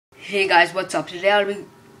Hey guys, what's up?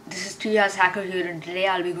 This is TreeHouseHacker here, and today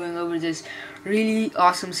I'll be going over this really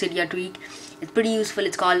awesome Cydia tweak. It's pretty useful.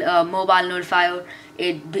 It's called MobileNotifier.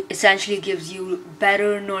 It essentially gives you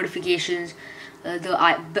better notifications.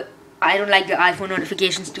 I don't like the iPhone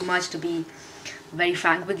notifications too much, to be very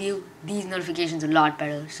frank with you. These notifications are a lot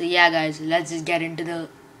better. So yeah guys, let's just get into the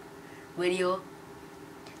video.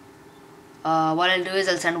 What I'll do is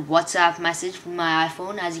I'll send a WhatsApp message from my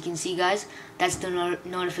iPhone. As you can see guys, that's the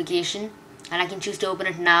notification, and I can choose to open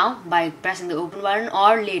it now by pressing the open button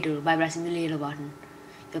or later by pressing the later button.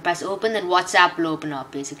 If you press open, then WhatsApp will open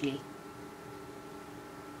up basically.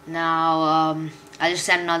 Now I'll just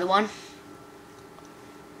send another one.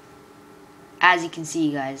 As you can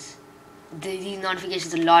see guys, these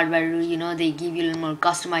notifications are a lot better. You know, they give you a little more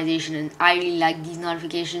customization, and I really like these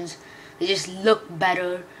notifications. They just look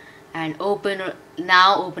better. And open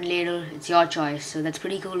open later, it's your choice. So that's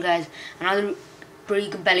pretty cool guys. Another pretty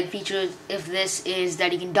compelling feature if this is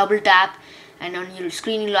that you can double tap, and on your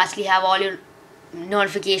screen you'll actually have all your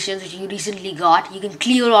notifications which you recently got. You can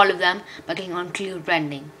clear all of them by clicking on clear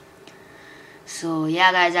pending. So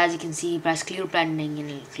yeah guys, as you can see, press clear pending and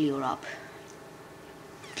it'll clear up.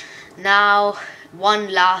 Now one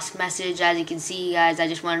last message. As you can see guys, I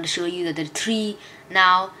just wanted to show you that there are three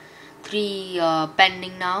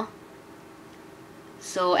pending now.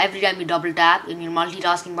 So every time you double tap in your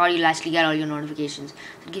multitasking bar, you'll actually get all your notifications.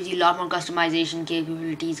 So it gives you a lot more customization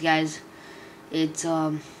capabilities guys. It's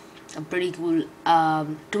a pretty cool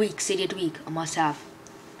Cydia tweak, a must have.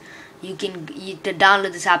 To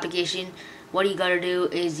download this application, what you gotta do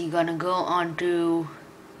is you gonna go on to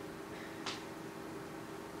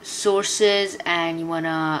sources and you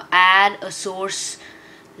wanna add a source.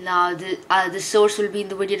 Now the source will be in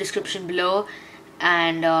the video description below,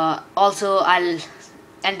 and also I'll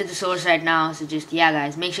enter the source right now. So just yeah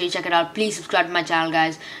guys, make sure you check it out. Please subscribe to my channel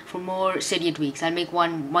guys for more Cydia tweaks. I'll make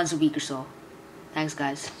one once a week or so. Thanks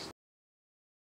guys.